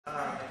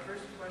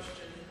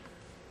question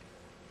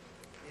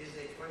is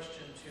a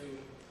question to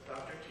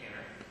Dr.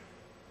 Tanner.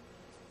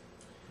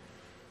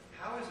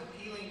 How is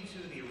appealing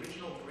to the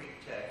original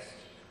Greek text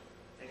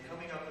and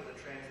coming up with a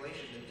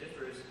translation that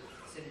differs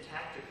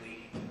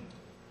syntactically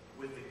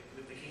with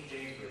the King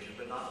James Version,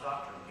 but not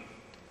doctrinally,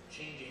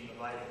 changing the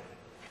Bible?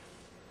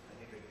 I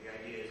think the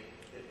idea is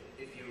that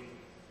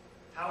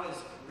how is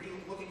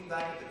looking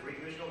back at the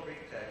original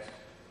Greek text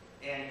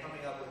and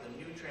coming up with a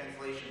new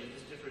translation that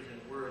just differs in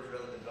words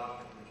rather than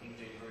doctrine from the King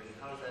James Version,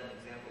 how is that an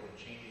example of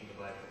changing the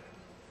Bible?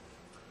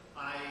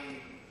 I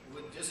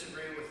would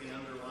disagree with the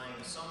underlying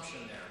assumption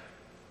there,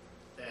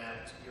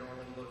 that you're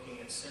only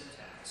looking at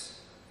syntax.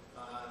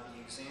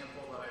 The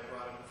example that I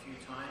brought up a few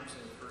times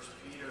in 1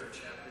 Peter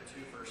chapter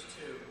 2, verse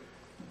 2,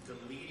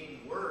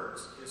 deleting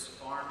words is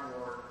far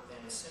more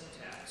than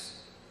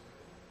syntax.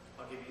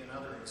 I'll give you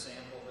another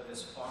example that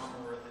is far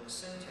more than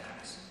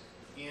syntax.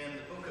 In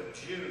the book of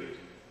Jude,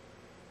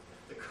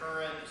 the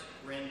current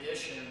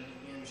rendition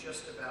in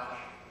just about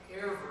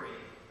every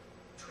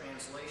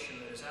translation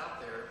that is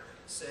out there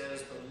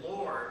says the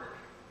Lord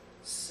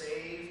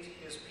saved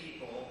his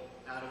people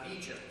out of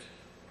Egypt.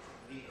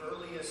 The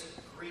earliest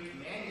Greek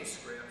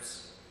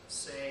manuscripts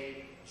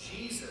say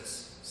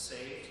Jesus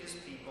saved his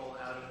people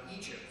out of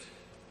Egypt.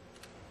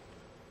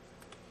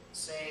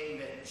 Saying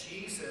that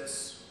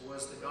Jesus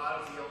was the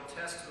God of the Old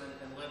Testament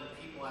and led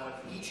the people out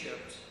of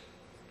Egypt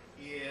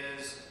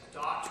is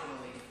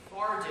doctrinally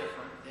far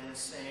different than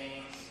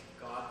saying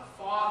God the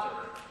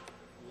Father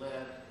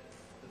led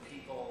the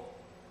people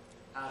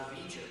out of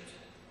Egypt.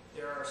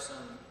 There are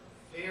some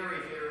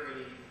very,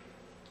 very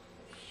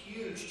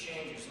huge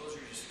changes. Those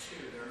are just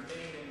two. There are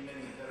many, many,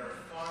 many that are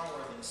far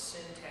more than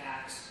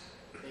syntax.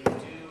 They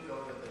do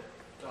go to the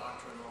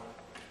doctrinal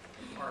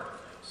part of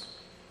things.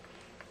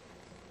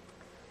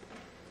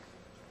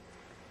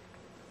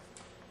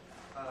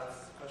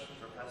 Question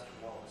for Pastor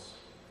Wallace.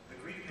 The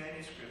Greek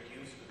manuscript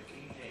used for the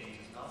King James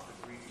is not the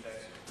Greek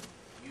text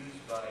used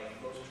by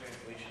most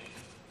translations.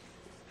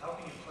 How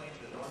can you claim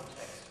that one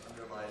text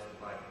underlies the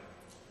Bible?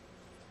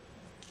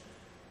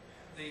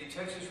 The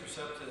Textus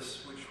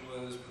Receptus, which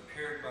was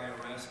prepared by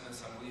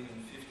Erasmus, I believe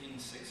in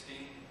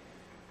 1516,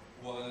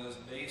 was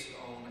based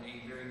on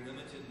a very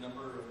limited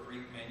number of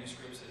Greek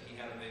manuscripts that he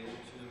had available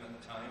to him at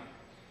the time.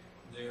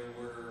 There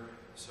were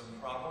some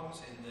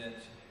problems in that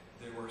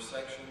there were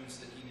sections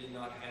that he did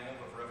not have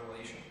of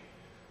Revelation,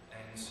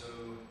 and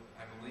so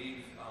I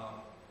believe,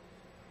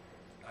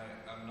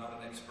 I'm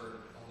not an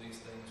expert on these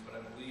things, but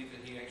I believe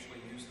that he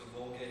actually used the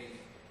Vulgate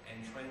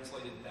and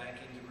translated back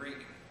into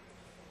Greek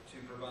to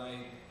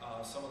provide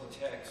some of the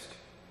text.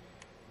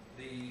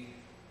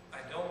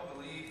 I don't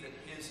believe that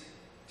his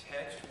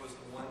text was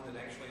the one that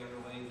actually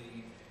underlay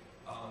the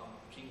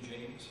King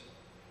James.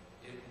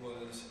 It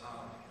was,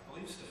 I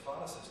believe,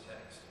 Stephanus'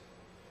 text,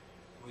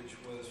 which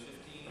was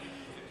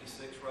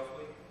 1556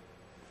 roughly.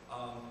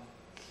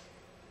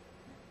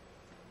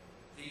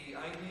 The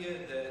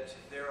idea that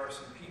there are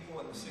some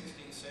people in the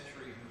 16th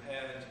century who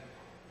had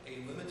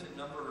a limited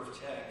number of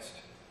texts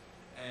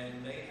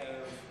and may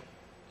have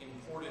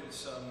imported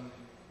some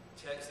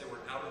texts that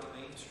were out of the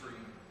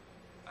mainstream,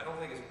 I don't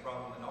think it's a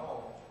problem at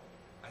all.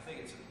 I think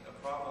it's a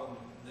problem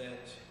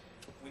that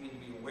we need to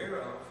be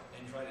aware of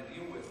and try to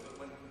deal with.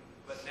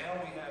 But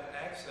now we have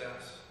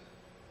access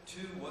to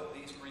what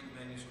these Greek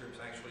manuscripts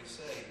actually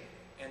say.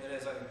 And that,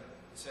 as I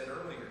said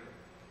earlier,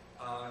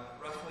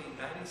 roughly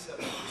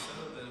 97%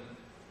 of them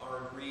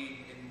are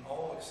agreed in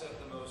all except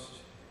the most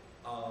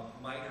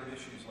minor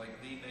issues like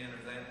the man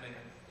or that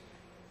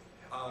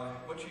man.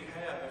 What you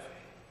have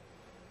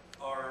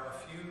are a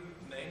few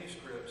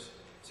manuscripts.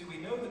 See, we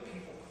know that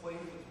people played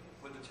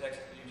with the text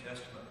of the New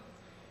Testament.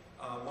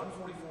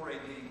 144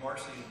 AD,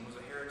 Marcion was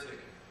a heretic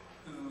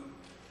who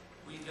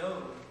we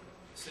know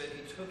said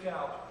he took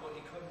out what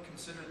he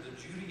considered the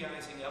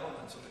Judaizing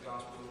elements of the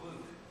Gospel of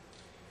Luke.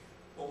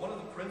 Well, one of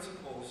the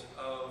principles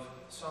of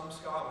some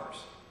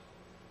scholars,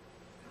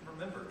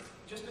 remember,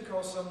 just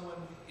because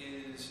someone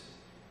is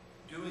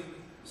doing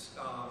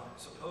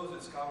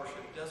supposed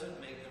scholarship doesn't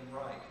make them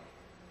right.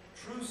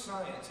 True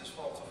science is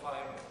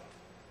falsifiable.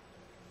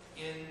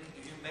 In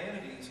the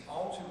humanities,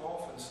 all too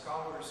often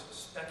scholars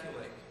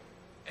speculate,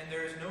 and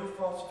there is no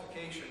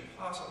falsification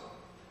possible.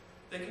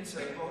 They can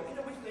say, well,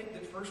 we think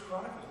that First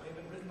Chronicles may have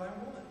been written by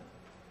a woman.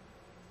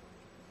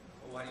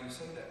 Well, why do you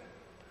say that?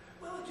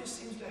 Well, it just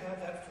seems to have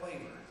that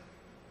flavor.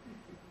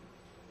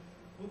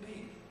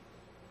 Whoopee.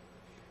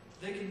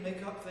 They can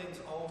make up things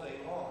all day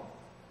long.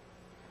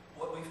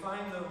 What we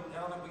find, though,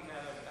 now that we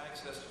have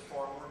access to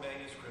far more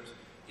manuscripts,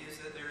 is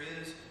that there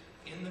is,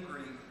 in the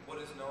Greek, what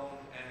is known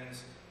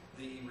as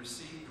the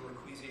received or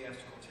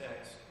ecclesiastical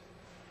text.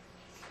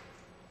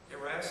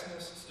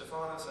 Erasmus,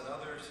 Stephanus, and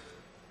others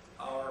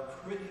are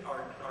pretty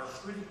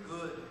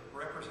good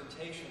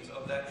representations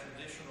of that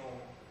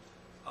traditional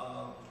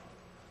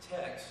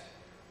text,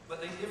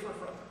 but they differ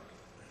from it.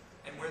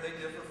 And where they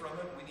differ from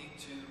it, we need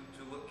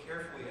to look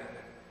carefully at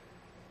it.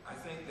 I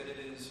think that it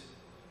is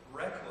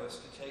reckless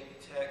to take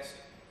texts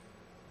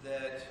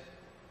that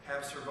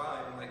have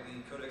survived, like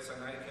the Codex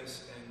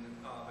Sinaiticus and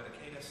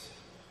Vaticanus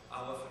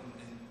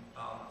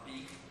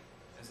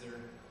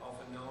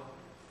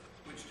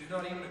do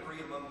not even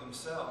agree among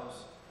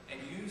themselves and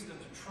use them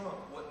to trump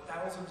what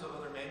thousands of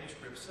other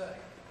manuscripts say.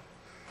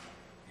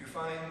 You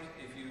find,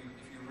 if you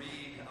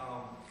read,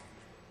 not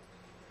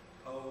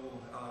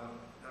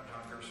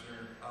John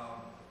Gerstner,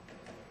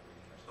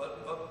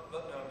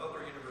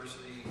 Butler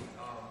University,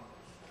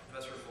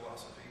 professor of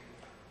philosophy,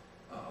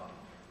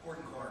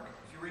 Gordon Clark.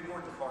 If you read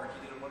Gordon Clark,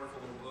 he did a wonderful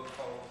little book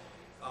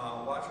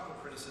called Logical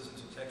Criticisms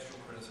of Textual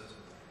Criticism.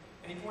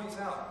 And he points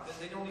out that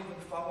they don't even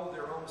follow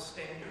their own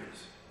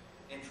standards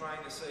in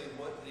trying to say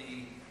what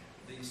the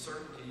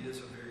certainty is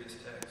of various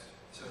texts.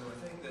 So I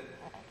think that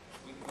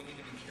we need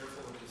to be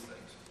careful of these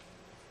things.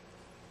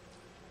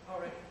 All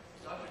right,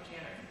 Dr.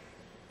 Tanner.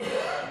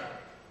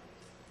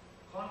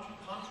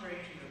 Contrary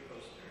to your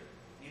poster,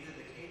 neither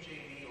the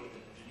KJV or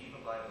the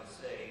Geneva Bible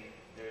say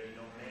there is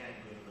no man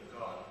good but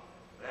God,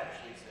 but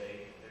actually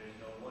say there is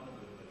no one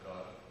good but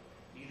God.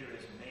 Neither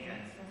is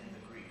man in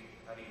the Greek.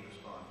 How do you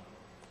respond?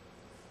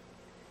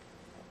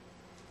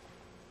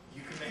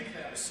 You can make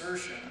that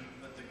assertion,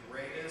 but the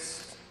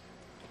greatest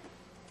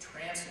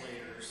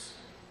translators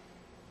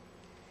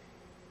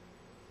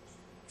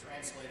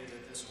translated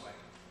it this way.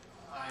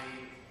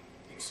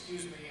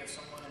 Excuse me if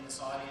someone in this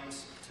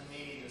audience, to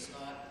me, does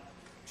not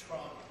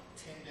trump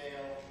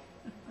Tyndale,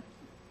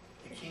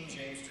 the King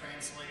James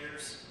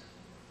translators.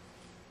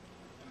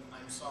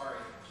 I'm sorry.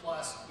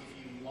 Plus, if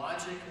you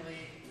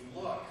logically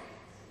look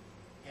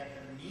at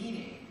the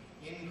meaning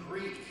in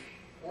Greek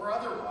or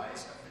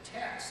otherwise of the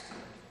text,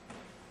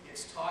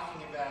 it's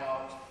talking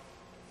about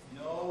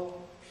no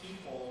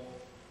people,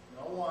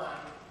 no one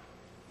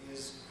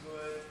is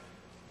good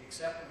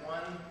except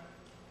one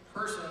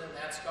person, and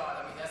that's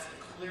God. I mean, that's the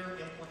clear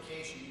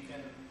implication. You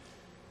can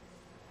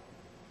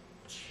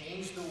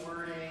change the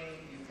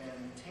wording, you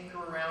can tinker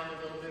around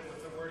a little bit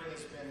with the wording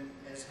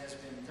as has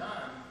been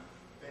done,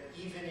 but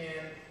even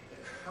in the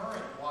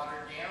current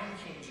watered-down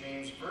King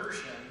James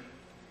Version,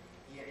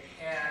 it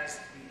has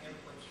the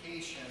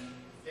implication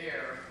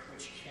there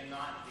which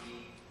cannot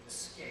be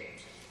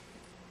escaped.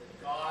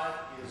 That God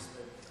is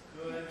the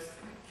good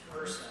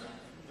person,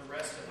 the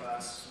rest of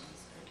us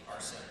are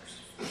sinners.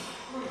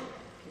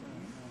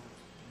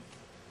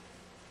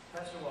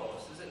 Pastor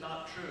Wallace, is it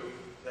not true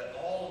that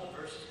all of the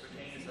verses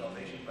pertaining to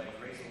salvation by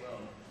grace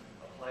alone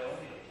apply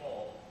only to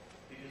Paul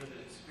because of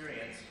his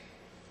experience,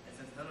 and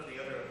since none of the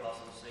other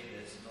apostles say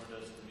this, nor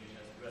does the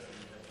rest of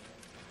the New Testament?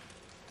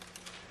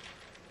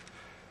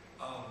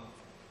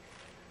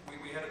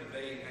 We had a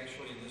debate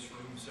actually in this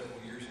room several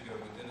years ago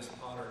with Dennis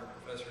Potter,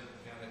 professor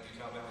down at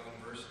Utah Valley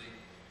University,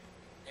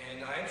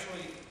 and I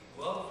actually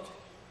loved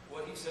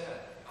what he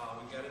said.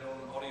 We got it on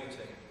audio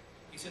tape.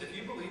 He said, if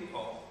you believe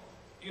Paul,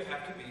 you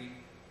have to be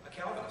a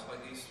Calvinist,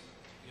 like these,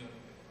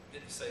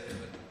 didn't say that,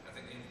 but I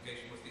think the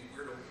implication was these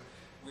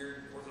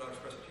weird Orthodox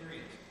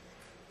Presbyterians.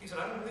 He said,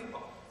 I don't believe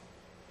Paul.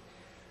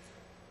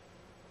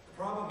 The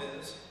problem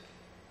is,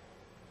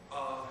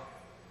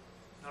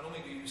 not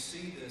only do you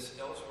see this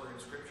elsewhere in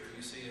Scripture,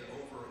 you see it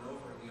over and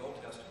over in the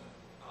Old Testament.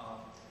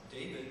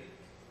 David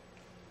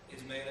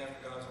is a man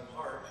after God's own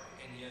heart,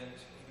 and yet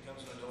he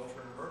becomes an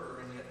adulterer and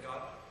murderer, and yet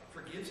God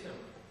forgives him.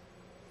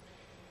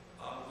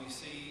 We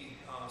see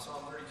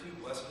Psalm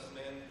 32, blessed is the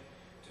man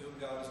to whom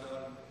God does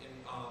not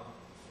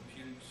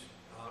impute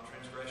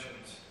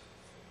transgressions.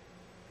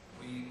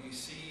 We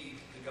see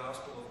the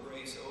gospel of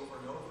grace over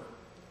and over.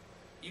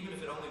 Even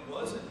if it only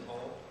was in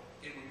Paul,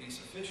 it would be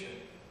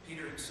sufficient.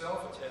 Peter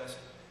himself attests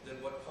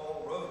that what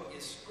Paul wrote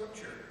is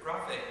scripture,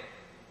 graphe,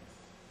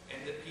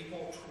 and that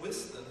people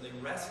twist them, they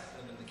wrest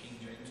them in the King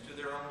James to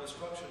their own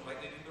destruction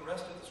like they do the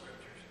rest of the scriptures.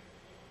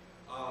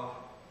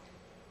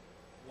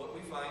 What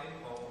we find in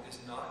Paul is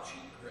not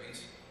cheap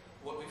grace.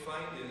 What we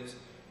find is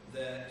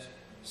that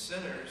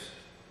sinners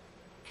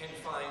can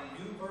find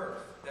new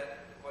birth,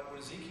 that what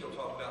Ezekiel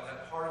talked about,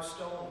 that heart of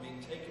stone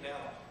being taken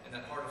out and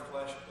that heart of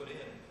flesh put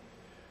in.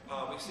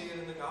 We see it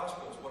in the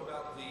Gospels. What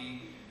about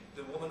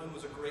the woman who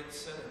was a great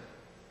sinner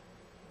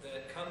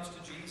that comes to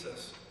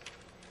Jesus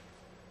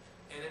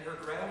and in her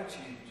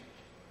gratitude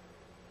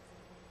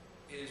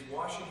is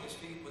washing his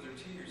feet with her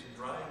tears and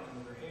drying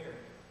them with her hair?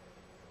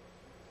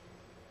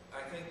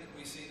 I think that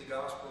we see the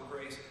gospel of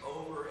grace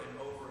over and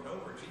over and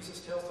over. Jesus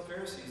tells the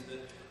Pharisees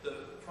that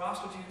the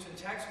prostitutes and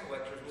tax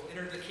collectors will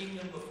enter the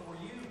kingdom before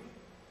you.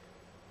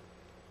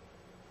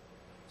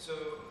 So,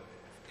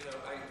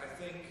 I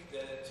think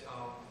that,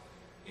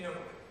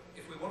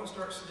 if we want to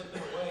start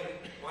slipping away,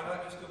 why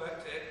not just go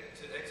back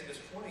to Exodus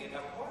 20 and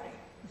have a party?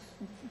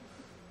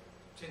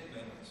 10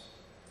 Commandments.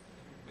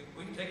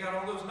 We can take out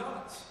all those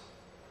knots.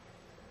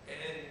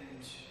 And,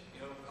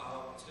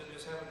 instead of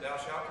just having thou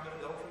shalt commit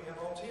adultery, have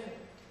all 10.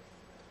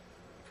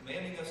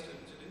 Commanding us to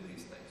do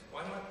these things.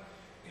 Why not,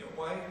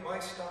 why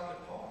stop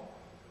at Paul?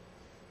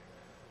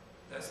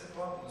 That's the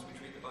problem, is we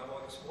treat the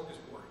Bible like a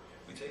smorgasbord.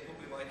 We take what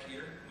we like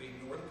here, we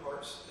ignore the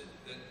parts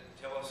that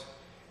tell us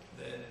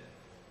that,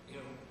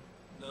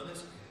 none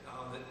is,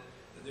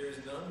 that there is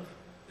none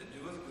that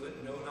doeth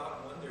good, no,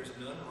 not one. There's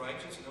none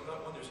righteous, no,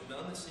 not one. There's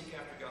none that seek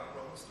after God,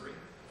 Romans 3.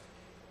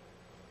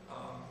 I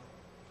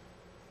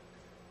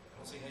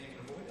don't see how you can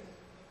avoid it.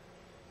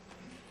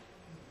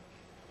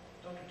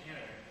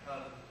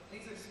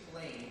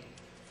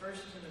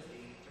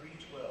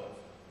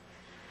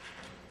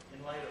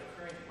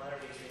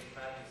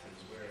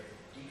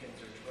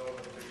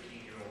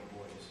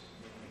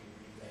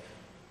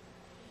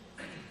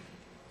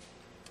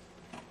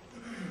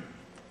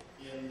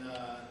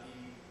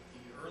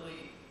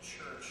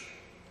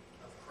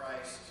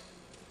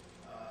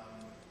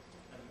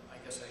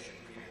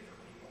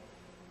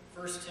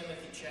 1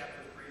 Timothy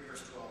chapter 3,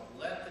 verse 12,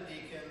 let the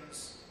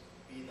deacons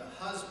be the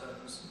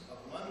husbands of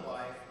one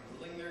wife,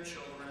 ruling their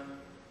children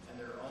and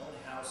their own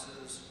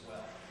houses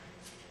well.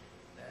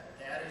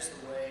 That is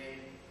the way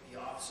the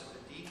office of a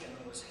deacon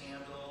was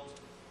handled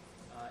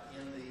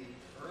in the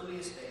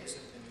earliest days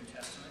of the New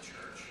Testament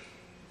church.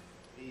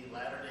 The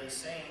Latter-day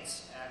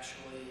Saints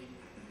actually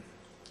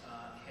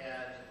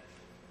had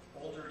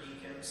older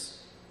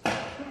deacons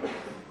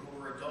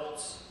who were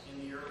adults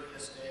in the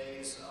earliest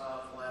days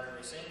of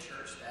Latter-day Saint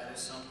church. That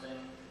is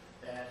something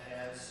that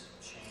has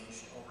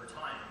changed over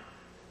time.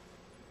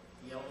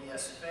 The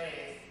LDS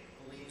faith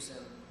believes in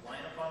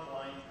line upon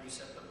line,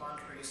 precept upon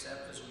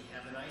precept, as we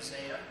have in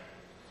Isaiah,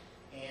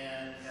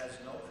 and has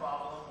no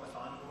problem with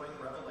ongoing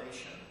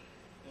revelation,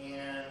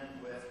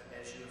 and with,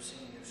 as you have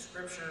seen, new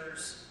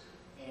scriptures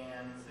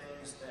and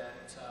things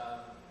that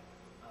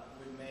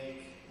would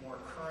make more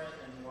current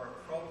and more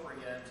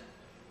appropriate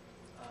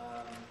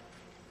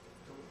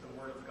the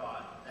Word of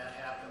God. That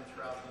happened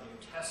throughout the New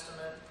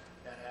Testament.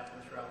 That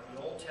happened throughout the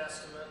Old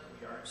Testament.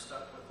 We aren't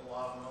stuck with the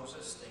law of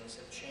Moses. Things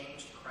have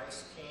changed.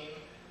 Christ came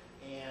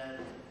and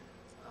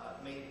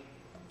made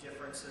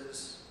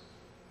differences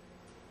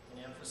in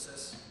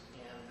emphasis,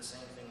 and the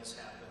same thing has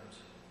happened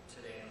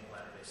today in the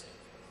Latter-day Saint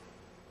faith.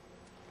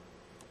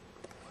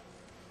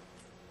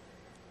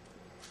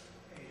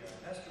 Hey,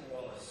 Pastor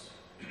Wallace,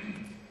 the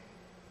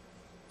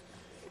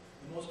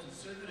most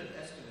conservative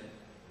estimate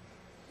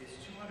is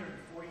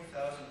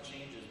 240,000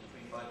 changes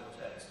between Bible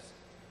texts,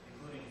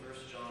 including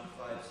 1 John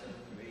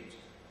 5:7-8.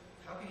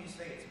 How can you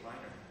say it's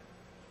minor?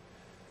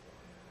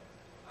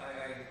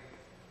 I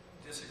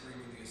disagree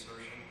with the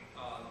assertion.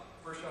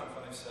 1 John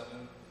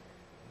 5:7,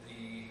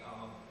 the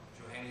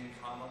Johannine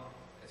comma,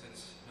 as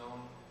it's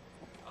known,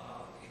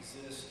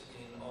 exists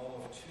in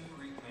all of 2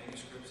 Greek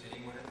manuscripts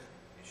anywhere.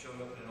 It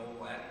showed up in an old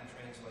Latin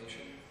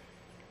translation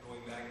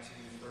going back to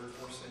 3rd,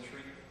 4th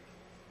century.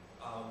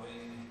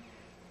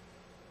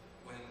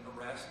 When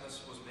Erasmus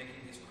was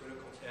making his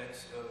critical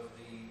text of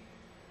the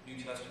New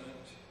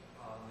Testament,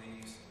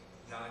 the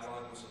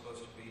dialogue was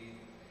supposed to be,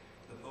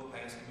 the Pope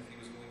asked him if he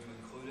was going to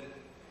include it.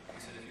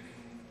 He said, if you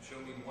can show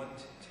me one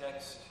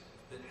text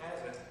that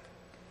has it,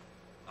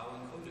 I'll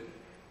include it.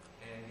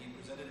 And he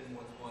presented him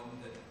with one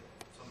that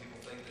some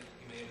people think that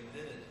he may have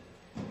invented.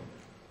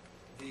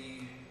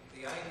 The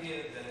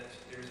idea that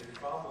there's a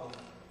problem,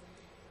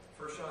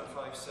 1 John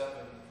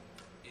 5:7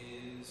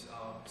 is,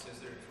 says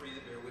there are 3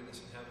 that bear witness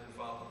in heaven, the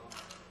Father,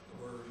 the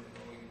Word, and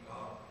when we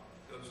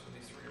goes to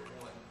these 3 are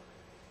one.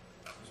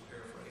 Just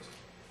paraphrase.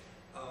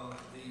 I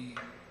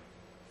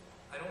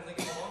don't think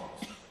it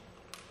belongs.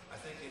 I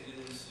think it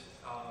is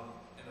an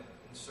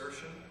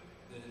insertion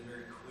that is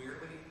very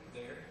clearly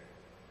there.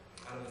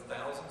 Out of the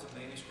thousands of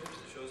manuscripts,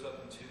 it shows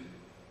up in 2,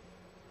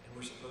 and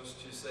we're supposed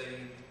to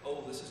say,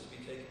 "Oh, this is to be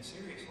taken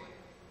seriously."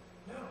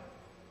 No.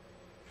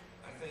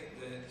 I think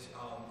that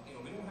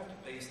we don't have to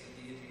base the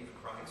deity of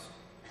Christ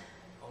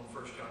on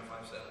 1 John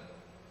 5:7.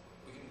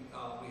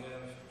 We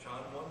have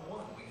John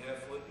 1:1. We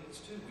have Philippians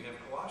 2. We have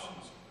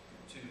Colossians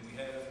 2. We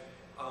have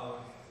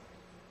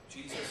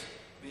Jesus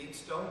being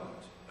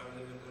stoned.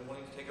 They're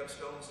wanting to take up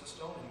stones to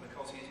stone him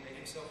because he has made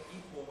himself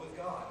equal with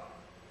God.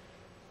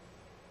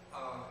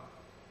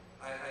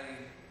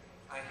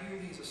 I hear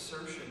these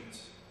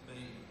assertions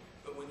made,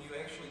 but when you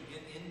actually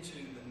get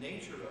into the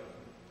nature of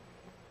them,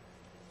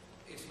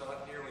 it's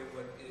not nearly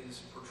what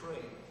is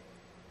portrayed.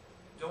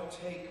 Don't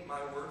take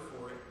my word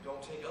for it.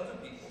 Don't take other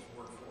people's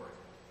word for it.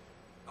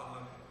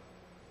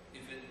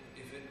 If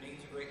it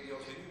means a great deal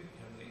to you,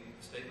 the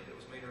statement that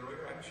was made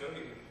earlier, I can show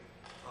you.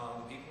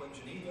 The people in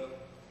Geneva,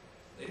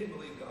 they didn't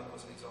believe God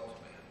was an exalted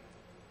man.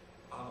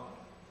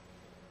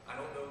 I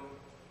don't know,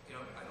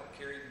 I don't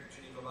carry the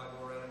Geneva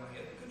Bible around in my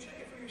head, but go check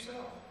it for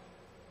yourself.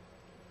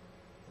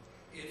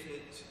 If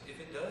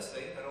it does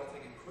say it, I don't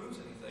think it proves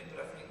anything,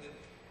 but I think that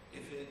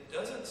if it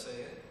doesn't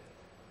say it,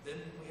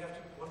 then we have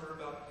to wonder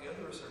about the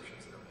other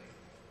assertions that are made.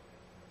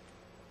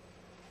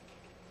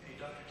 Hey,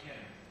 Dr.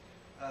 Tanner,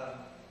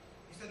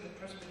 you said the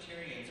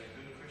Presbyterians are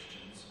good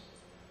Christians.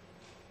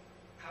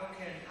 How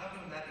can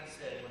that be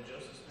said when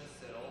Joseph Smith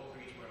said all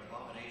creeds were an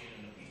abomination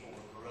and the people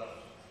were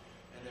corrupt,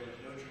 and there was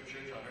no true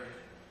church on earth,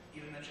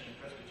 even mentioning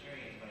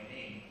Presbyterians by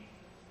name?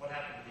 What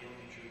happened to the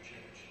only true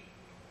church?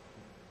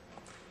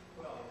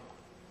 Well,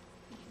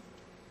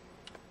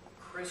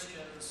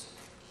 Christians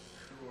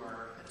who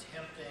are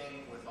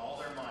attempting with all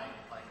their might,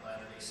 like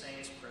Latter-day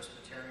Saints,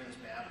 Presbyterians,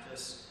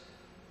 Baptists,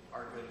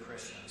 are good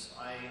Christians.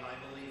 I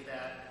believe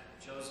that.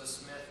 Joseph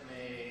Smith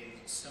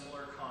made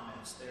similar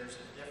comments. There's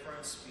a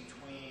difference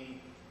between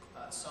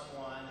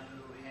someone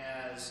who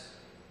has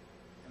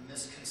a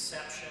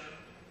misconception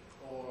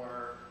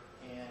or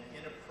an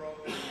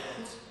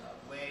inappropriate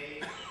way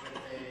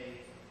that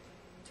they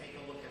take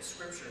a look at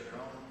Scripture,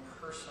 their own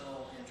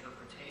personal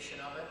interpretation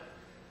of it,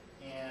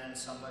 and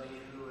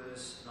somebody who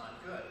is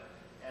not good.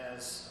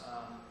 As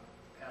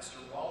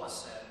Pastor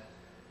Wallace said,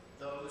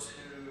 those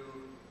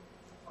who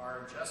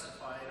are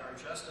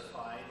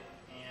justified,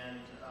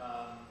 and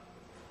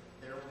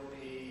there will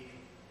be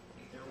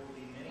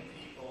many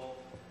people.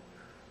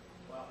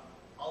 Well,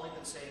 I'll leave it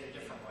and say it a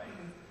different way.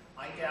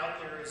 I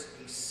doubt there is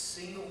a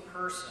single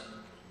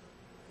person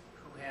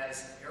who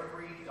has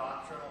every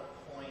doctrinal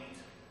point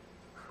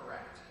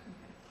correct.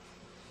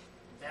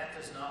 That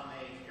does not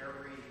make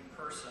every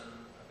person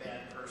a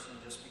bad person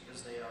just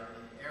because they are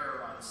in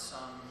error on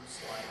some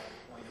slight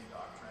point of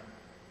doctrine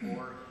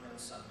or even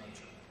some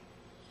major.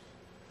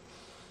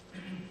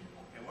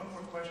 Okay, one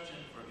more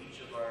question for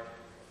each of our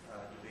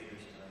debaters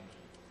tonight.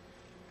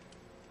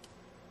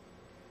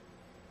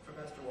 For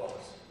Pastor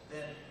Wallace,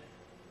 then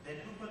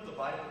who put the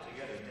Bible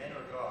together, men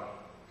or God?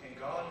 Can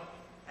God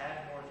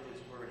add more to His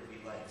Word if He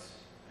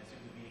likes? I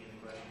assume the meaning of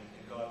the question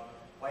is,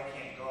 why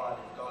can't God,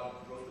 if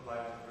God wrote the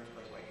Bible in the first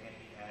place, why can't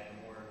He add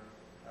more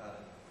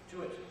to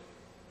it?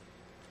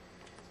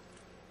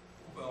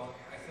 Well,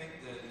 I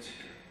think that it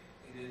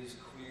is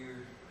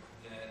clear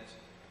that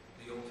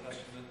the Old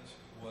Testament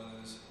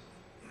was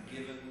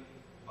given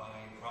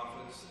by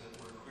prophets that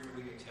were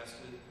clearly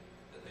attested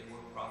that they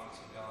were prophets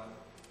of God.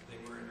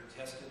 They were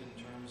tested in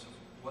terms of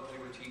what they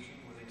were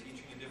teaching. Were they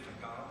teaching a different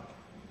God?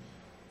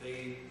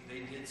 They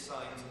did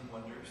signs and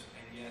wonders,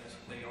 and yet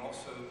they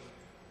also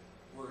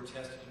were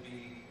tested to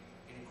be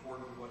in accord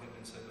with what had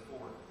been said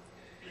before.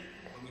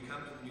 When we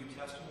come to the New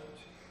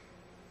Testament,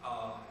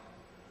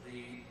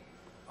 the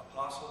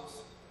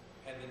apostles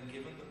had been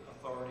given the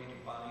authority to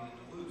bind and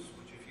to loose,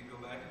 which if you go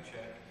back and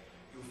check,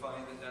 you'll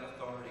find that that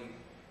authority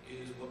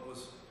is what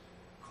was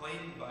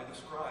claimed by the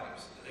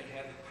scribes, that they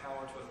had the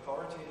power to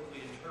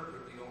authoritatively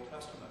interpret the Old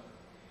Testament.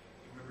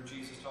 You remember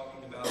Jesus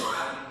talking about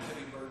adding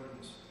heavy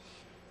burdens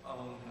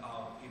on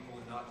people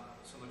and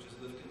not so much as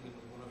lifting them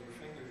with one of your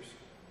fingers.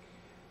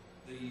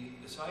 The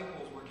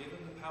disciples were given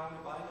the power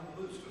to bind and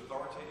loose, to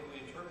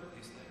authoritatively interpret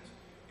these things.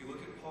 You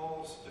look at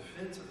Paul's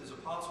defense of his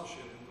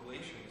apostleship in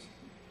Galatians.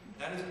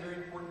 That is a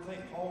very important thing.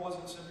 Paul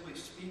wasn't simply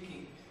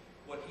speaking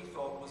what he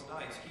thought was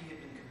nice. He had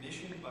been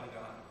commissioned by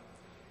God,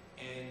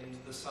 and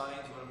the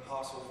signs of an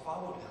apostle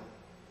followed him.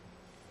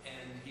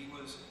 And he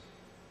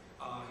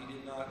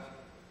did not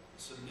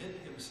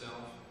submit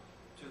himself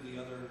to the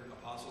other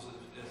apostles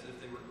as if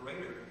they were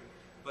greater,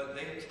 but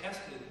they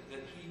attested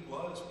that he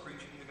was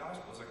preaching the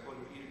gospel, as I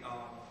quoted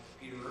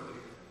Peter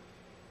earlier.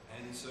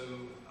 And so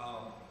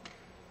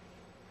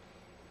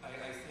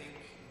I think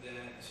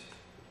that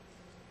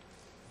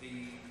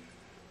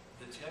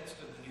the text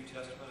of the New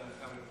Testament,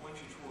 I would point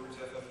you towards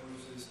F.F.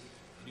 Bruce's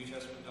The New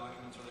Testament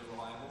Documents. Are they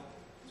reliable?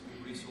 It's a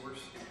good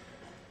resource.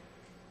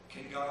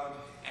 Can God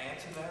add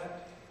to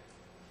that?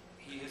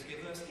 He has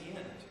given us the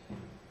end.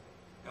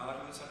 God,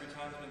 who has 100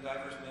 times and in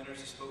diverse manners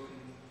has spoken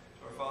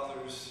to our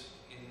fathers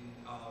in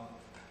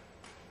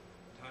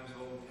times of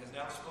old, has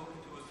now spoken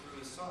to us through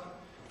His Son.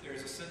 There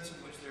is a sense in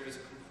which there is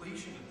a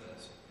completion of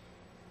this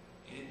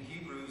in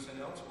Hebrews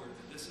and elsewhere,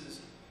 that this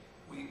is,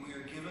 we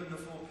are given the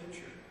full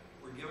picture.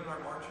 We're given our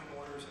marching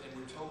orders, and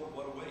we're told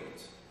what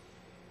awaits.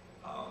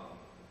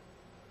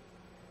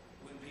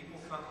 When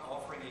people come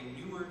offering a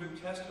newer New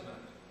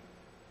Testament,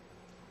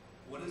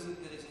 what is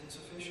it that is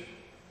insufficient?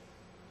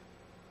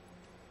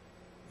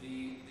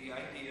 The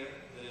idea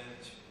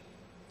that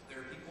there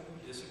are people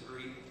who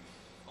disagree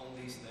on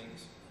these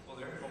things. Well,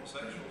 there are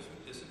homosexuals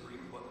who disagree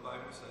with what the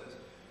Bible says.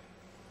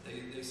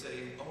 They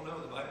say, oh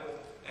no, the Bible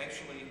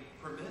actually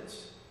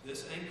permits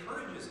this and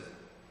encourages it.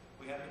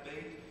 We had a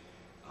debate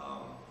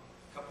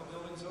a couple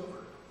buildings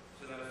over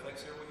to that effect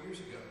several years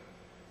ago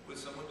with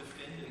someone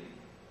defending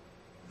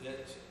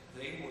that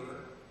they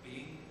were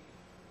being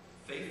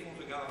faithful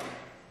to God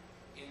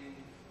in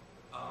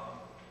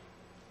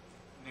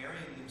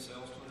marrying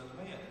themselves to another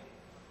man.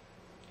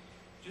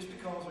 Just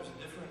because there's a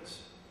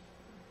difference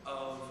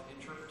of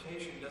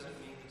interpretation doesn't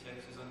mean the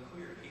text is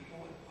unclear.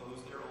 People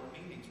impose their own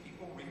meanings.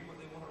 People read what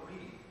they want to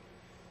read.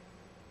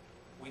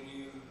 When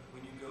you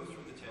go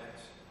through the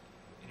text,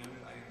 I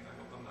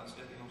hope I'm not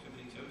stepping on too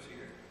many toes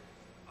here.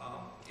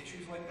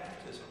 Issues like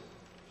baptism.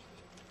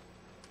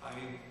 I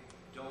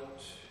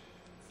don't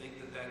think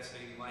that that's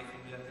a life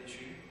and death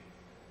issue,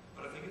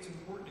 but I think it's an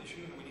important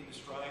issue, and we need to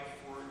strive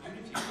for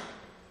unity.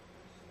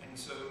 And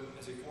so,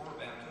 as a former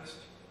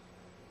Baptist,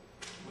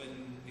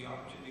 when the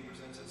opportunity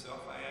presents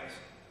itself, I ask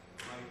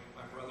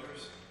my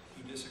brothers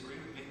who disagree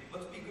with me,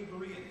 let's be good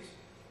Bereans.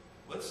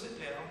 Let's sit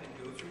down and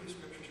go through the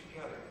scriptures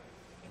together.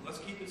 And let's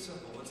keep it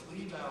simple. Let's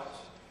leave out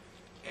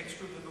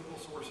extra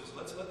biblical sources.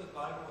 Let's let the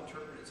Bible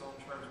interpret its own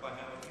terms by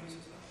how it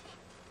uses them.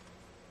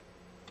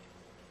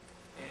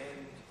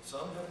 And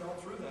some have gone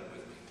through that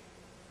with me.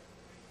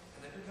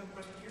 And they've become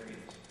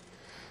Presbyterians.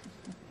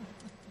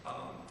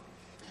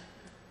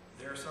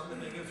 There are some that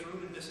may go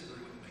through and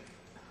disagree with me.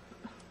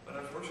 But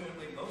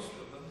unfortunately, most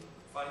of them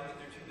find that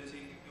they're too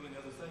busy doing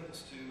other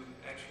things to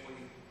actually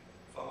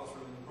follow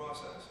through in the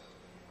process.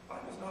 The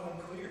Bible's not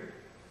unclear.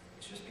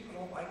 It's just people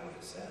don't like what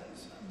it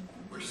says.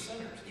 We're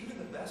sinners, even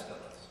the best of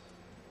us.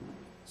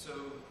 So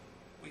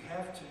we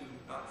have to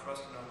not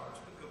trust in our hearts,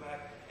 but go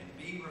back and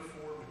be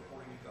reformed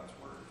according to God's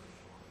Word.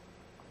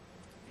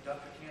 Hey,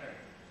 Dr. Canner,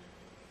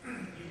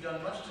 you've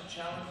done much to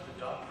challenge the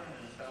doctrine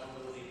and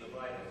infallibility of the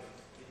Bible,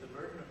 yet the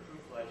burden of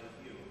proof lies with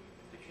you.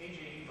 If the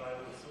KJV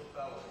Bible is so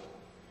fallible,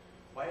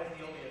 why does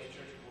the LDS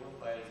Church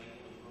glorify it as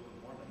equal to the Book of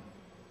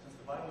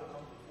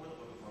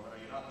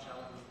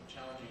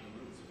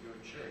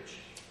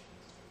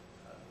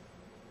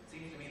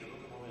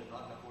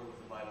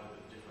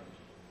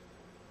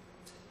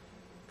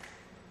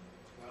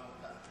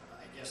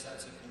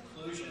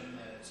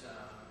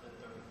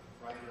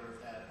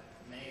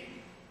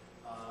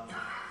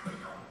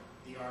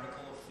The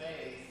article of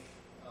faith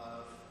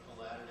of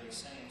the Latter-day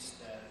Saints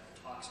that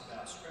talks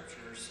about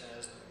Scripture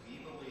says that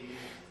we believe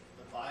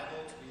the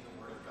Bible to be the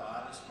Word of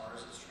God as far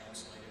as it's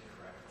translated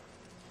correctly.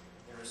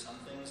 There are some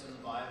things in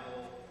the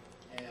Bible,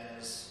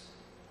 as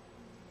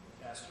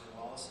Pastor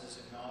Wallace has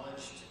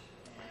acknowledged,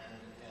 and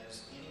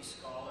as any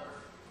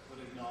scholar would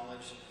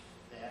acknowledge,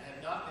 that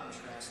have not been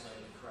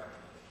translated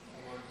correctly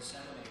or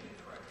disseminated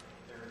correctly.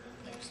 There have been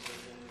things that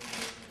have been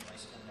removed and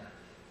placed in there.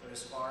 But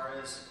as far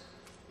as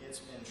it's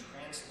been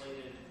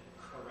translated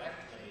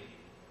correctly,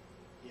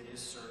 it is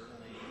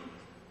certainly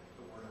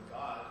the Word of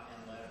God,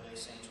 and Latter-day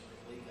Saints would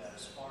believe that.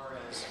 As far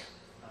as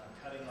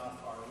cutting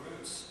off our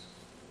roots,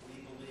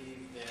 we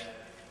believe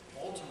that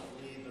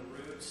ultimately the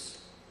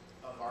roots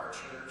of our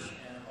church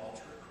and of all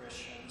true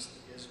Christians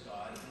is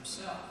God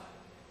Himself.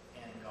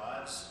 And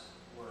God's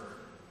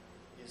Word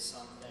is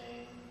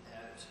something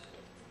that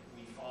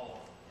we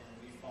follow. And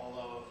we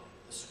follow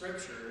the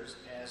Scriptures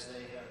as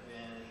they have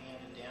been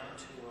handed down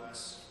to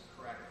us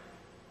correctly.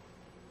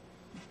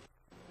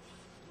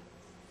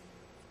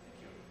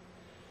 Thank you.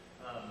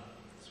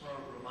 Just want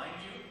to remind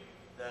you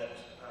that